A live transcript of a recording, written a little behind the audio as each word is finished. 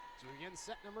To begin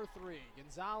set number 3,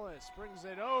 Gonzales brings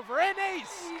it over, and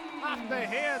ace off the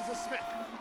hands of Smith.